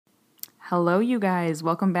Hello, you guys.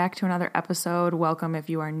 Welcome back to another episode. Welcome if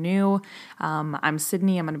you are new. I'm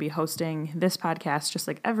Sydney. I'm going to be hosting this podcast, just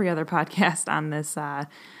like every other podcast on this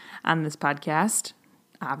podcast.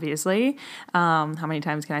 Obviously, how many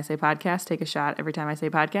times can I say podcast? Take a shot every time I say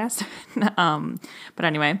podcast. But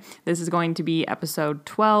anyway, this is going to be episode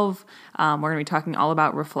 12. We're going to be talking all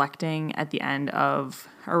about reflecting at the end of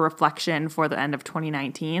a reflection for the end of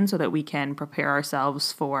 2019 so that we can prepare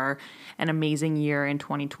ourselves for an amazing year in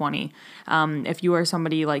 2020. If you are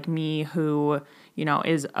somebody like me who,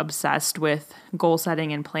 is obsessed with goal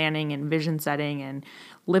setting and planning and vision setting and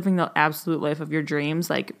living the absolute life of your dreams,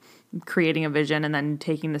 like creating a vision and then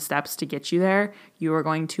taking the steps to get you there, you are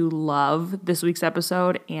going to love this week's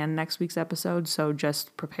episode and next week's episode. So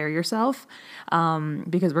just prepare yourself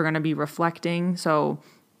because we're going to be reflecting. So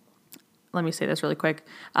let me say this really quick.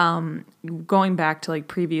 Going back to like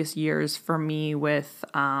previous years for me with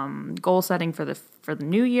goal setting for the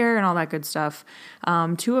new year and all that good stuff,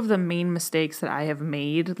 two of the main mistakes that I have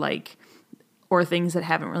made, or things that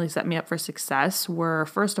haven't really set me up for success, were,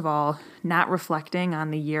 first of all, not reflecting on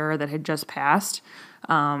the year that had just passed,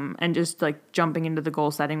 and just like jumping into the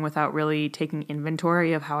goal setting without really taking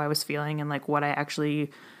inventory of how I was feeling and like what I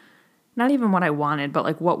actually, not even what I wanted, but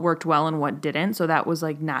like what worked well and what didn't. So that was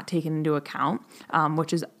like not taken into account,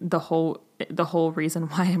 which is the whole reason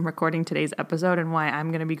why I'm recording today's episode and why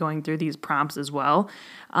I'm going to be going through these prompts as well.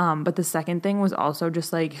 But the second thing was also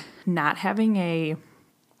just like not having a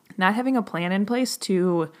plan in place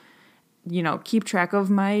to, keep track of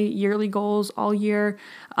my yearly goals all year.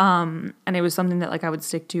 And it was something that like I would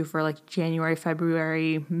stick to for like January,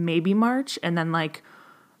 February, maybe March. And then like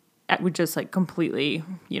it would just like completely,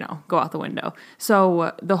 go out the window.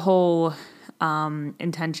 So the whole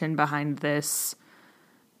intention behind this,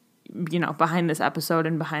 behind this episode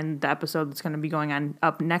and behind the episode that's going to be going on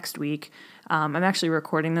up next week, I'm actually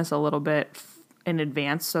recording this a little bit in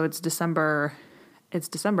advance. So it's December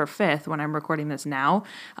 5th when I'm recording this now.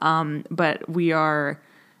 But we are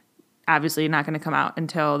obviously not going to come out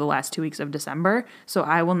until the last 2 weeks of December. So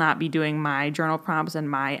I will not be doing my journal prompts and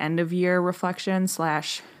my end of year reflection /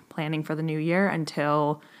 planning for the new year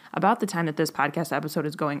until about the time that this podcast episode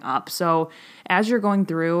is going up. So as you're going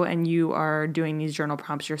through and you are doing these journal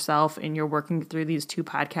prompts yourself and you're working through these 2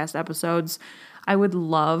 podcast episodes, I would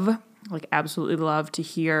absolutely love to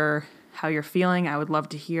hear how you're feeling. I would love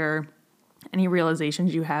to hear any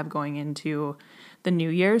realizations you have going into the new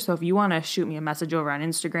year. So if you want to shoot me a message over on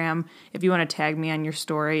Instagram, if you want to tag me on your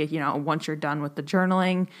story, once you're done with the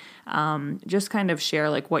journaling, just kind of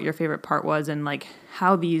share like what your favorite part was and like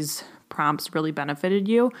how these prompts really benefited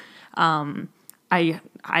you. I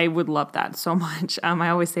would love that so much. I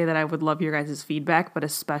always say that I would love your guys' feedback, but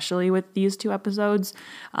especially with these 2 episodes,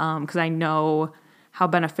 because I know how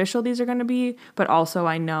beneficial these are going to be, but also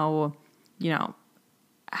I know,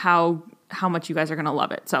 how much you guys are going to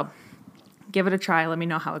love it. So give it a try. Let me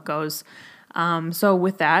know how it goes. So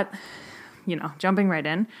with that, jumping right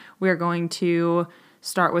in, we are going to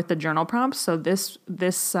start with the journal prompts. So this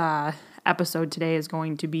episode today is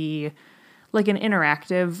going to be like an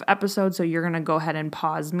interactive episode. So you're going to go ahead and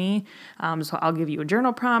pause me. So I'll give you a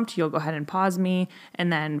journal prompt. You'll go ahead and pause me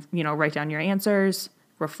and then, write down your answers,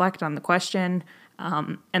 reflect on the question,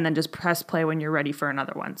 and then just press play when you're ready for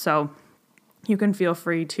another one. So you can feel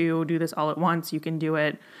free to do this all at once. You can do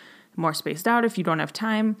it more spaced out if you don't have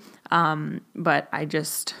time. But I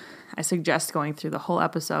suggest going through the whole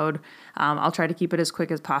episode. I'll try to keep it as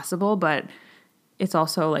quick as possible, but it's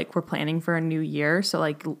also like we're planning for a new year. So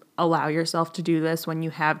like allow yourself to do this when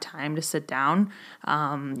you have time to sit down.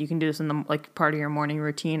 You can do this in the like part of your morning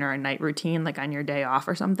routine or a night routine, like on your day off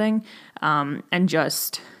or something. And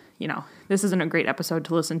just, this isn't a great episode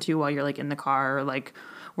to listen to while you're like in the car or like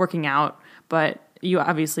working out, but you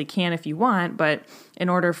obviously can if you want. But in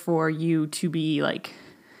order for you to be like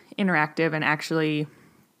interactive and actually,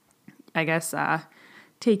 I guess,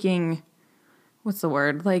 taking, what's the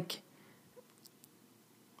word? Like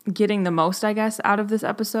getting the most, I guess, out of this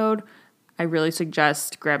episode, I really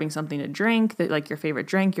suggest grabbing something to drink, like your favorite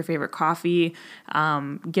drink, your favorite coffee,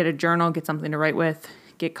 get a journal, get something to write with,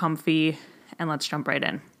 get comfy, and let's jump right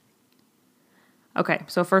in. Okay,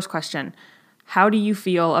 so first question. How do you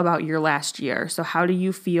feel about your last year? So how do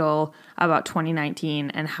you feel about 2019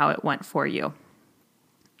 and how it went for you?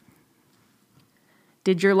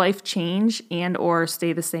 Did your life change and or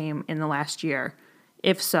stay the same in the last year?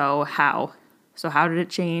 If so, how? So how did it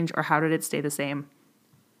change or how did it stay the same?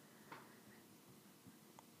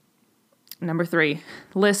 Number 3,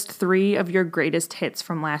 list 3 of your greatest hits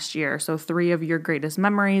from last year. So 3 of your greatest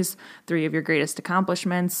memories, 3 of your greatest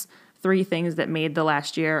accomplishments, 3 things that made the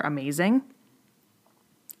last year amazing.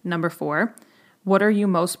 Number 4, what are you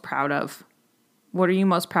most proud of? What are you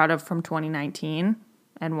most proud of from 2019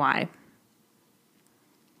 and why?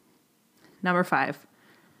 Number 5,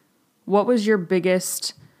 what was your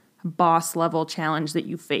biggest boss level challenge that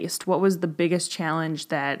you faced? What was the biggest challenge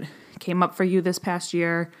that came up for you this past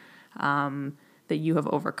year that you have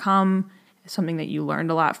overcome? Something that you learned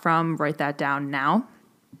a lot from? Write that down now.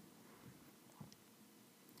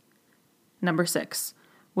 Number 6,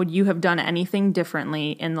 would you have done anything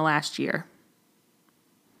differently in the last year?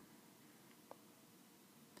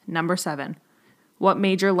 Number 7, what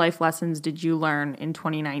major life lessons did you learn in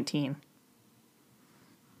 2019?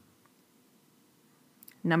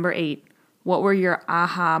 Number 8, what were your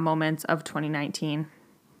aha moments of 2019?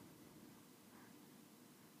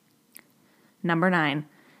 Number 9,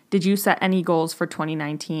 did you set any goals for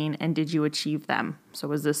 2019 and did you achieve them? So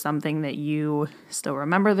was this something that you still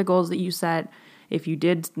remember the goals that you set? If you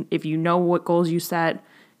did, if you know what goals you set,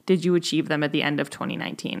 did you achieve them at the end of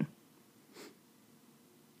 2019?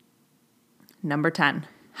 Number 10,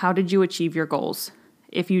 how did you achieve your goals?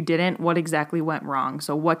 If you didn't, what exactly went wrong?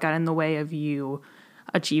 So what got in the way of you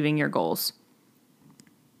achieving your goals?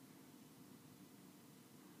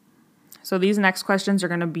 So these next questions are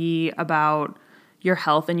going to be about your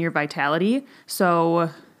health and your vitality.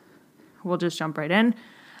 So we'll just jump right in.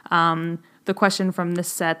 The question from this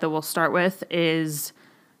set that we'll start with is,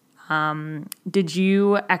 did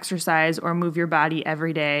you exercise or move your body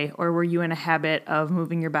every day, or were you in a habit of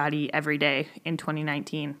moving your body every day in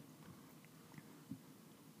 2019?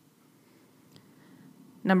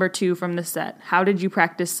 Number 2 from this set, how did you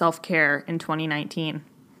practice self-care in 2019?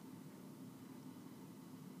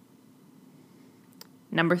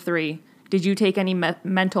 Number 3, did you take any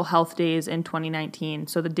mental health days in 2019?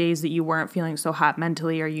 So the days that you weren't feeling so hot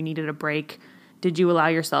mentally or you needed a break, did you allow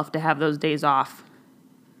yourself to have those days off?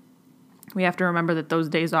 We have to remember that those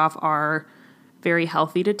days off are very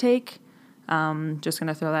healthy to take. Just going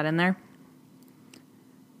to throw that in there.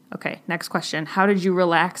 Okay, next question. How did you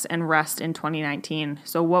relax and rest in 2019?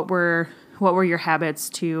 So what were your habits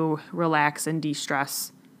to relax and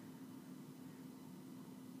de-stress?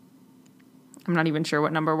 I'm not even sure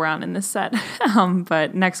what number we're on in this set.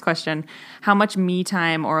 But next question. How much me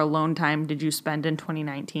time or alone time did you spend in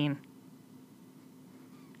 2019?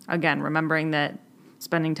 Again, remembering that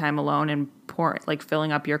spending time alone and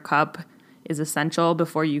filling up your cup is essential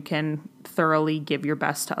before you can thoroughly give your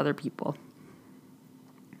best to other people.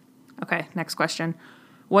 Okay, next question.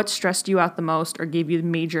 What stressed you out the most or gave you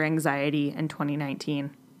major anxiety in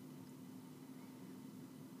 2019?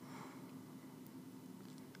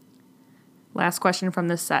 Last question from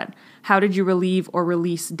this set. How did you relieve or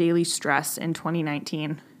release daily stress in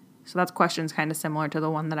 2019? So that's questions kind of similar to the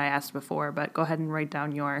one that I asked before, but go ahead and write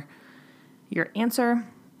down your answer.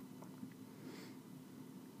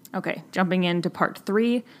 Okay, jumping into part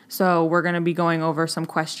 3. So we're going to be going over some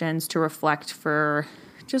questions to reflect for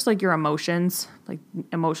just like your emotions, like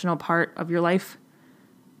emotional part of your life.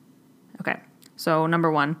 Okay, so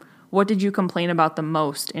number 1, what did you complain about the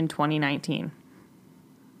most in 2019?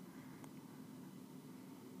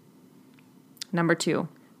 Number 2,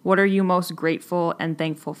 what are you most grateful and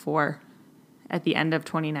thankful for at the end of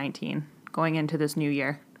 2019, going into this new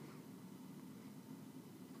year?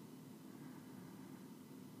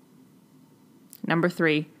 Number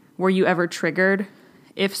 3, were you ever triggered?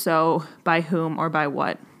 If so, by whom or by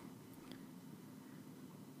what?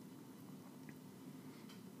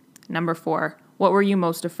 Number 4, what were you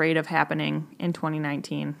most afraid of happening in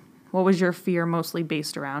 2019? What was your fear mostly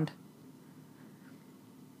based around?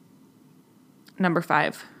 Number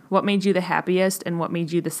 5, what made you the happiest and what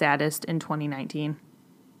made you the saddest in 2019?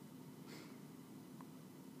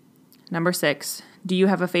 Number 6, do you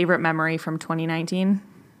have a favorite memory from 2019?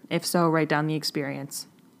 If so, write down the experience.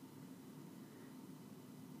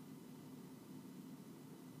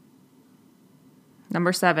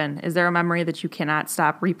 Number 7, is there a memory that you cannot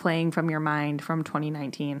stop replaying from your mind from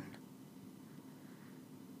 2019?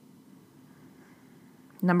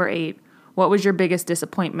 Number 8, what was your biggest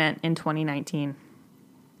disappointment in 2019?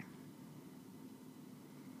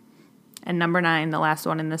 And number 9, the last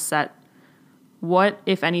one in this set, what,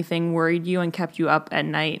 if anything, worried you and kept you up at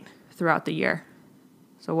night throughout the year?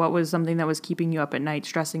 So what was something that was keeping you up at night,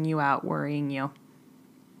 stressing you out, worrying you?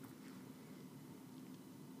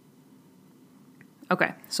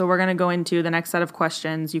 Okay, so we're going to go into the next set of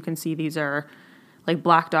questions. You can see these are like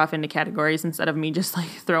blocked off into categories instead of me just like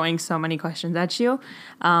throwing so many questions at you.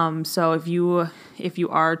 So if you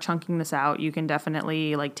are chunking this out, you can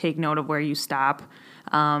definitely like take note of where you stop.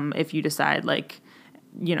 If you decide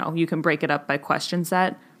you can break it up by question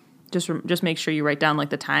set. Just make sure you write down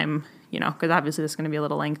like the time because obviously this is going to be a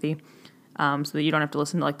little lengthy, so that you don't have to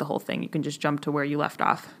listen to like the whole thing. You can just jump to where you left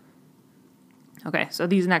off. Okay, so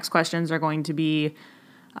these next questions are going to be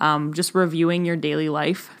just reviewing your daily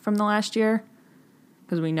life from the last year,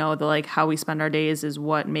 because we know that like how we spend our days is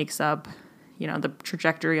what makes up, the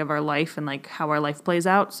trajectory of our life and like how our life plays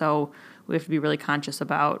out. So we have to be really conscious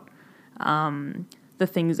about the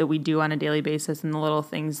things that we do on a daily basis and the little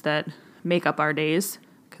things that make up our days,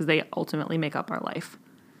 because they ultimately make up our life.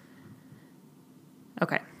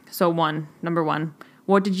 Okay, so number one,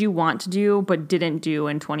 what did you want to do but didn't do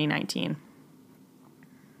in 2019?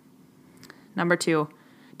 Number two,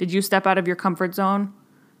 did you step out of your comfort zone?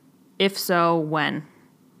 If so, when?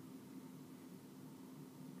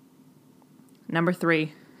 Number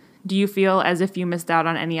three, do you feel as if you missed out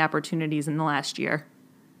on any opportunities in the last year?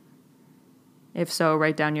 If so,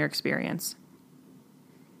 write down your experience.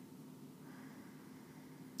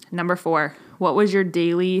 Number four, what was your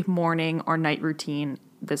daily, morning, or night routine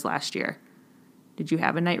this last year? Did you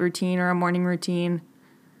have a night routine or a morning routine?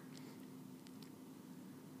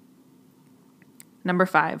 Number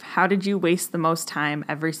five, how did you waste the most time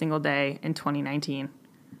every single day in 2019?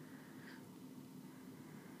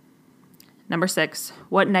 Number six,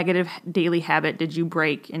 what negative daily habit did you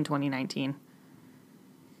break in 2019?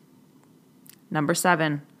 Number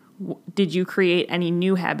seven, did you create any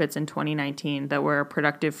new habits in 2019 that were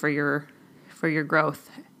productive for your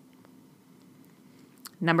growth?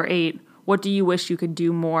 Number eight, what do you wish you could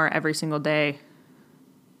do more every single day?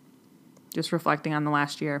 Just reflecting on the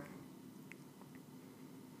last year.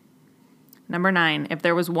 Number nine, if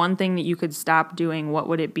there was one thing that you could stop doing, what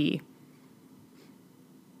would it be?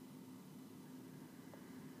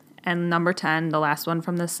 And number 10, the last one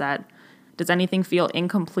from this set, does anything feel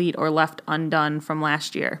incomplete or left undone from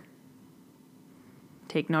last year?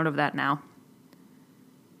 Take note of that now.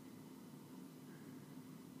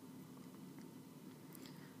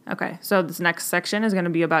 Okay, so this next section is going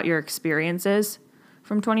to be about your experiences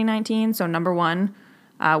from 2019. So number one,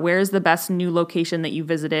 where is the best new location that you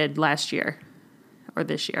visited last year or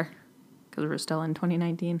this year? Because we're still in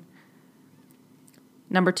 2019.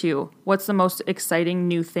 Number two, what's the most exciting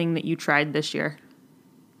new thing that you tried this year?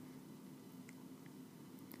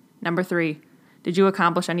 Number three, did you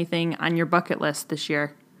accomplish anything on your bucket list this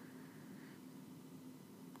year?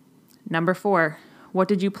 Number four, what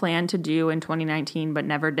did you plan to do in 2019 but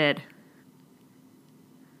never did?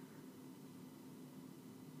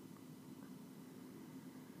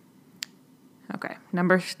 Okay,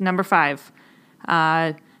 number five,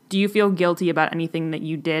 do you feel guilty about anything that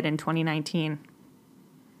you did in 2019?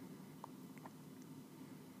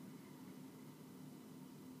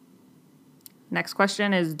 Next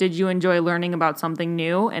question is, did you enjoy learning about something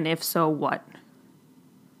new, and if so, what?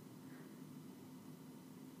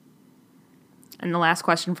 And the last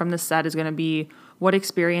question from this set is going to be, what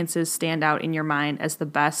experiences stand out in your mind as the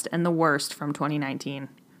best and the worst from 2019?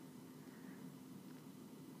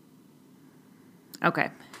 Okay,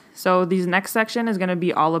 so this next section is going to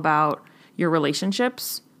be all about your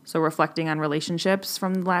relationships, so reflecting on relationships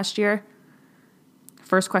from last year.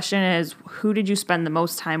 First question is, who did you spend the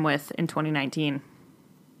most time with in 2019?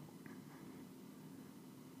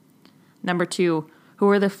 Number two, who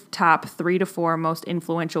are the top 3 to 4 most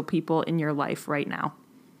influential people in your life right now?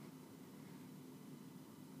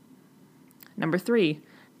 Number three,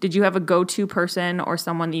 did you have a go-to person or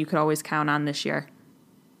someone that you could always count on this year?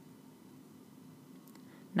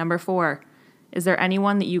 Number four, is there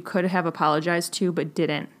anyone that you could have apologized to but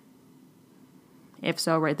didn't? If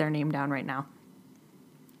so, write their name down right now.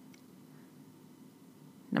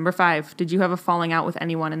 Number five, did you have a falling out with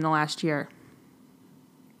anyone in the last year?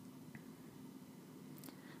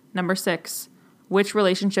 Number six, which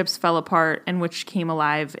relationships fell apart and which came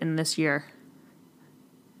alive in this year?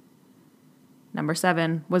 Number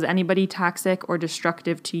seven, was anybody toxic or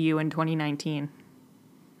destructive to you in 2019?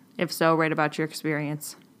 If so, write about your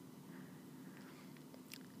experience.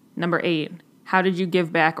 Number eight, how did you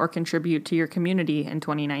give back or contribute to your community in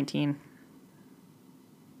 2019?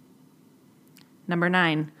 Number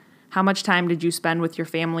nine, how much time did you spend with your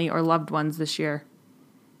family or loved ones this year?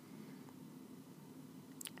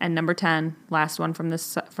 And number 10, last one from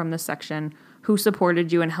this section, who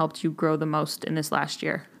supported you and helped you grow the most in this last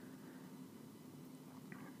year?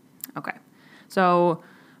 Okay, so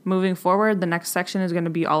moving forward, the next section is going to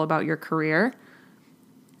be all about your career,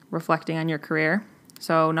 reflecting on your career.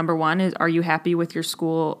 So number one is, are you happy with your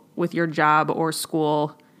school, with your job or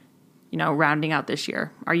school, rounding out this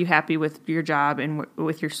year? Are you happy with your job and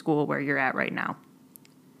with your school where you're at right now?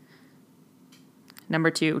 Number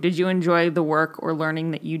two, did you enjoy the work or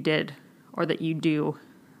learning that you did or that you do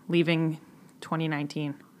leaving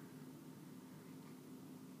 2019?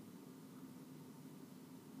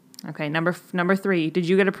 Okay, number 3, did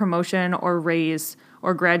you get a promotion or raise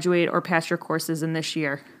or graduate or pass your courses in this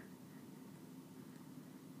year?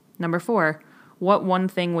 Number 4, what one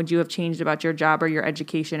thing would you have changed about your job or your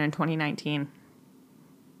education in 2019?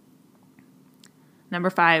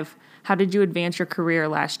 Number 5, how did you advance your career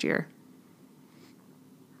last year?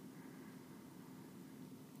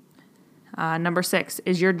 Number 6,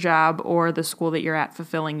 is your job or the school that you're at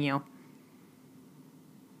fulfilling you?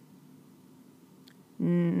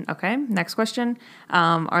 Okay, next question.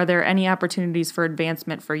 Are there any opportunities for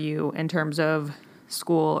advancement for you in terms of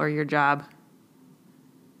school or your job?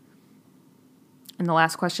 And the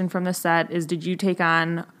last question from this set is, did you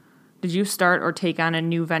start or take on a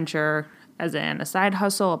new venture, as in a side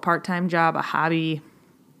hustle, a part-time job, a hobby,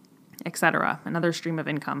 etc., another stream of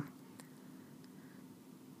income?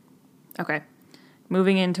 Okay.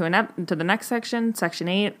 Moving into the next section, section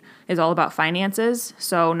 8 is all about finances.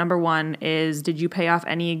 So number 1 is, did you pay off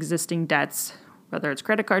any existing debts, whether it's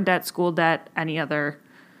credit card debt, school debt, any other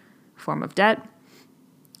form of debt?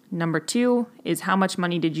 Number 2 is, how much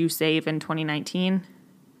money did you save in 2019?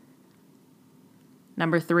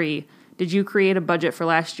 Number 3, did you create a budget for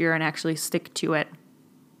last year and actually stick to it?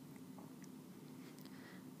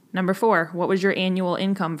 Number 4, what was your annual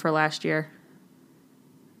income for last year?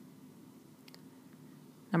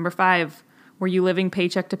 Number 5, were you living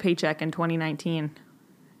paycheck to paycheck in 2019?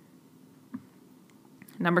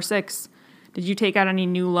 Number 6, did you take out any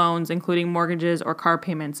new loans, including mortgages or car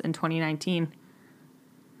payments in 2019?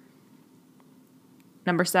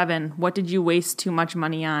 Number 7, what did you waste too much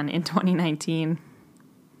money on in 2019?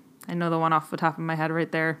 I know the one off the top of my head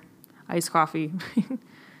right there, iced coffee.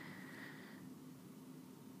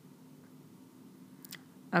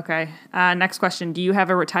 Okay, next question. Do you have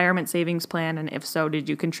a retirement savings plan? And if so, did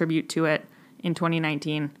you contribute to it in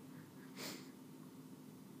 2019?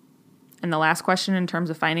 And the last question in terms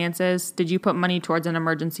of finances, did you put money towards an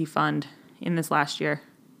emergency fund in this last year?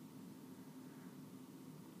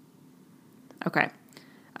 Okay.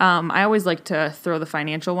 I always like to throw the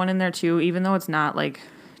financial one in there too, even though it's not like,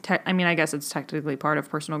 I guess it's technically part of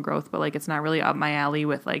personal growth, but like it's not really up my alley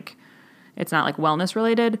with like, it's not like wellness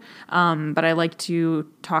related, but I like to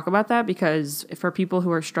talk about that because for people who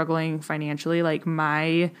are struggling financially, like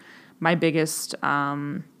my biggest,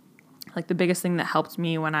 like the biggest thing that helped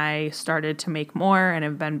me when I started to make more and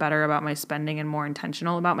have been better about my spending and more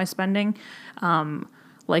intentional about my spending,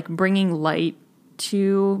 like bringing light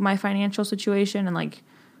to my financial situation and like,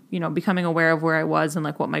 becoming aware of where I was and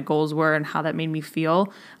like what my goals were and how that made me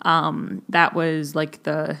feel. That was like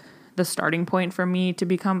the starting point for me to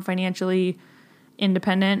become financially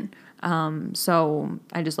independent. So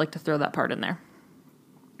I just like to throw that part in there.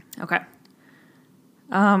 Okay.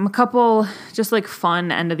 A couple just like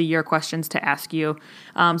fun end of the year questions to ask you.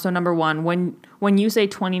 So number 1, when you say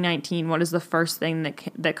 2019, what is the first thing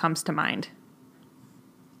that comes to mind?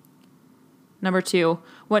 Number 2,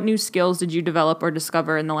 what new skills did you develop or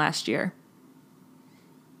discover in the last year?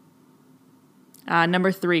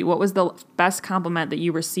 Number 3, what was the best compliment that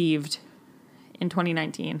you received in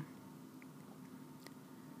 2019?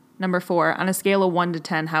 Number 4, on a scale of 1 to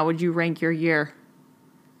 10, how would you rank your year?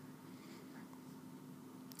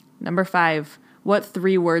 Number 5, what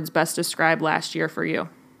 3 words best describe last year for you?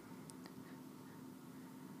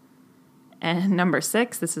 And number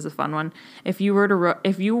 6, this is a fun one. If you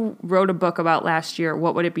wrote a book about last year,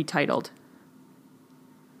 what would it be titled?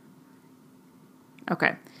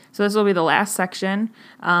 Okay. So this will be the last section.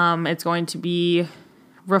 It's going to be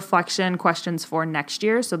reflection questions for next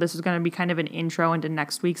year. So this is going to be kind of an intro into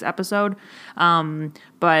next week's episode.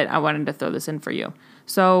 But I wanted to throw this in for you.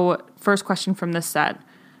 So first question from this set.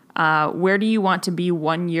 Where do you want to be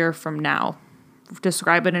 1 year from now?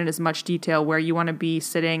 Describe it in as much detail where you want to be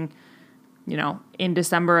sitting, in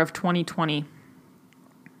December of 2020.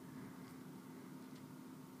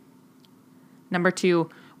 Number 2,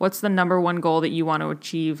 what's the number 1 goal that you want to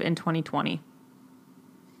achieve in 2020?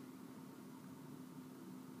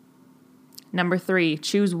 Number 3,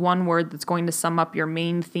 choose 1 word that's going to sum up your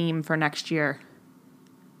main theme for next year.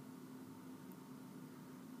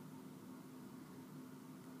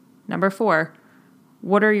 Number 4,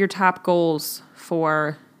 what are your top goals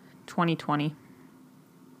for 2020?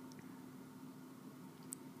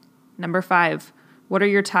 Number 5, what are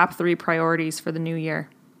your top 3 priorities for the new year?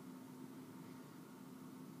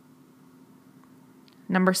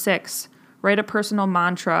 Number 6, write a personal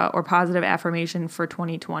mantra or positive affirmation for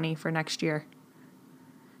 2020 for next year.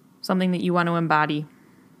 Something that you want to embody.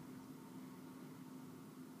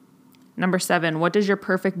 Number 7, what does your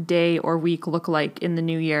perfect day or week look like in the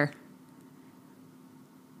new year?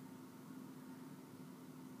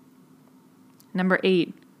 Number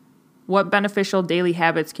 8, What beneficial daily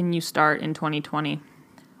habits can you start in 2020?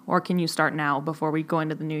 Or can you start now before we go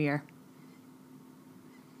into the new year?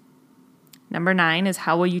 Number 9 is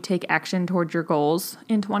how will you take action towards your goals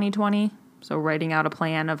in 2020? So writing out a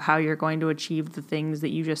plan of how you're going to achieve the things that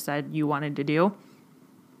you just said you wanted to do.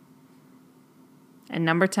 And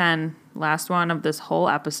number 10, last one of this whole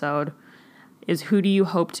episode, is who do you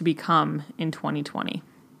hope to become in 2020?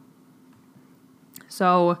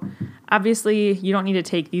 So obviously you don't need to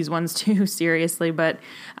take these ones too seriously, but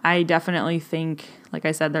I definitely think, like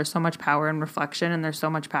I said, there's so much power in reflection, and there's so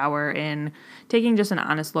much power in taking just an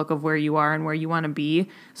honest look of where you are and where you want to be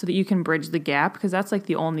so that you can bridge the gap, because that's like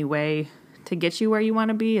the only way to get you where you want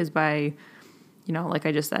to be is by, like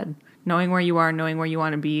I just said, knowing where you are, knowing where you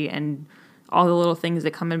want to be, and all the little things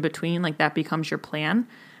that come in between, like that becomes your plan.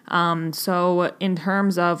 So in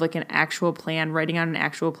terms of like an actual plan, writing out an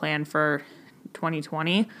actual plan for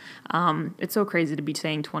 2020, it's so crazy to be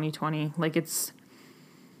saying 2020. Like it's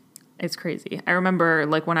crazy. I remember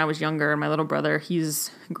like when I was younger, my little brother,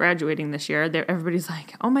 he's graduating this year. Everybody's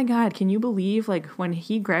like, oh my God, can you believe like when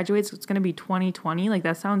he graduates, it's going to be 2020? Like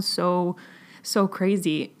that sounds so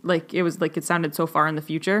crazy. Like it sounded so far in the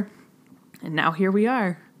future. And now here we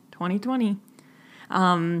are, 2020.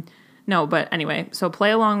 No, but anyway, so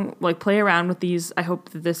play around with these. I hope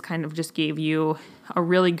that this kind of just gave you a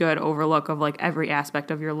really good overlook of like every aspect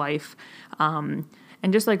of your life, and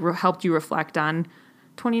just like helped you reflect on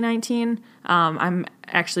 2019. I'm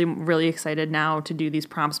actually really excited now to do these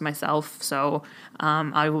prompts myself. So,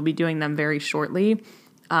 I will be doing them very shortly,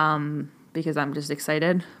 because I'm just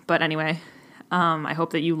excited. But anyway, I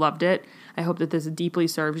hope that you loved it. I hope that this deeply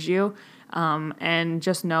serves you. And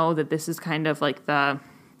just know that this is kind of like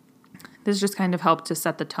this just kind of helped to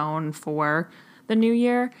set the tone for the new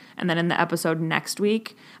year. And then in the episode next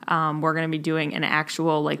week, we're going to be doing an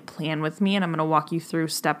actual like plan with me, and I'm going to walk you through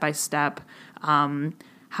step by step,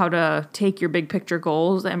 how to take your big picture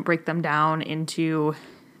goals and break them down into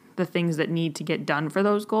the things that need to get done for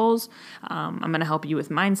those goals. I'm going to help you with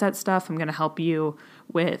mindset stuff. I'm going to help you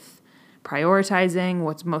with prioritizing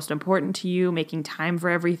what's most important to you, making time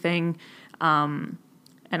for everything,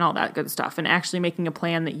 and all that good stuff, and actually making a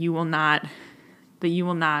plan that you will not, I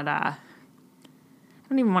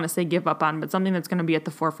don't even want to say give up on, but something that's going to be at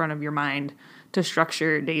the forefront of your mind to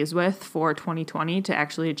structure your days with for 2020 to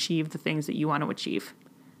actually achieve the things that you want to achieve.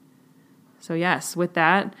 So yes, with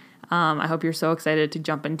that, I hope you're so excited to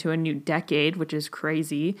jump into a new decade, which is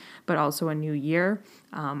crazy, but also a new year.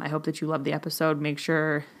 I hope that you love the episode. Make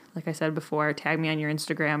sure, like I said before, tag me on your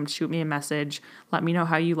Instagram, shoot me a message, let me know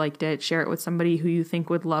how you liked it, share it with somebody who you think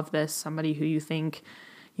would love this, somebody who you think,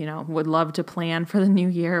 would love to plan for the new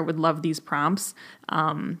year, would love these prompts.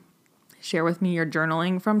 Share with me your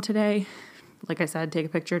journaling from today. Like I said, take a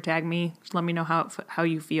picture, tag me, let me know how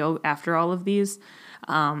you feel after all of these.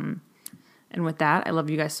 And with that, I love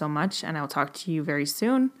you guys so much, and I'll talk to you very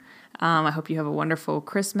soon. I hope you have a wonderful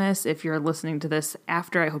Christmas. If you're listening to this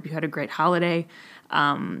after, I hope you had a great holiday.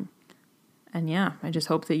 And yeah, I just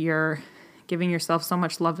hope that you're giving yourself so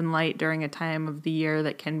much love and light during a time of the year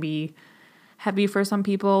that can be heavy for some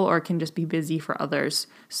people or can just be busy for others.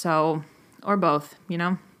 So, or both,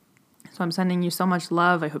 So I'm sending you so much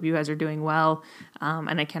love. I hope you guys are doing well.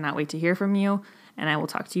 And I cannot wait to hear from you. And I will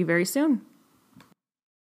talk to you very soon.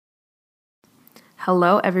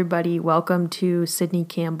 Hello, everybody. Welcome to Sydney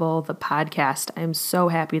Campbell, the podcast. I'm so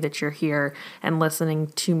happy that you're here and listening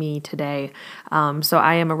to me today. So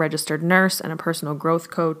I am a registered nurse and a personal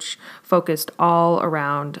growth coach focused all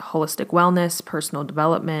around holistic wellness, personal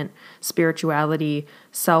development, spirituality,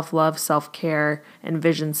 self-love, self-care, and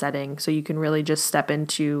vision setting so you can really just step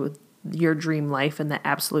into your dream life and the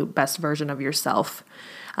absolute best version of yourself.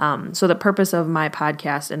 So the purpose of my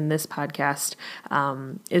podcast and this podcast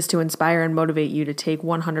is to inspire and motivate you to take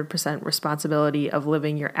 100% responsibility of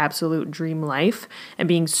living your absolute dream life and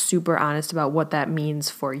being super honest about what that means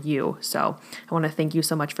for you. So I want to thank you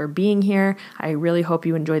so much for being here. I really hope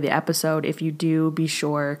you enjoy the episode. If you do, be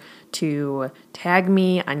sure to tag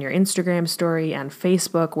me on your Instagram story, on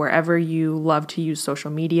Facebook, wherever you love to use social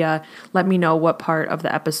media. Let me know what part of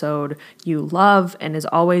the episode you love. And as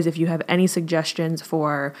always, if you have any suggestions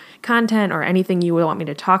for content or anything you would want me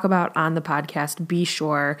to talk about on the podcast, be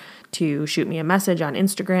sure to shoot me a message on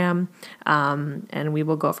Instagram, and we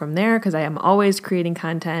will go from there because I am always creating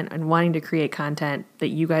content and wanting to create content that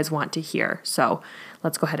you guys want to hear. So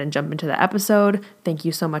let's go ahead and jump into the episode. Thank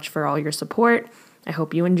you so much for all your support. I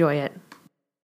hope you enjoy it.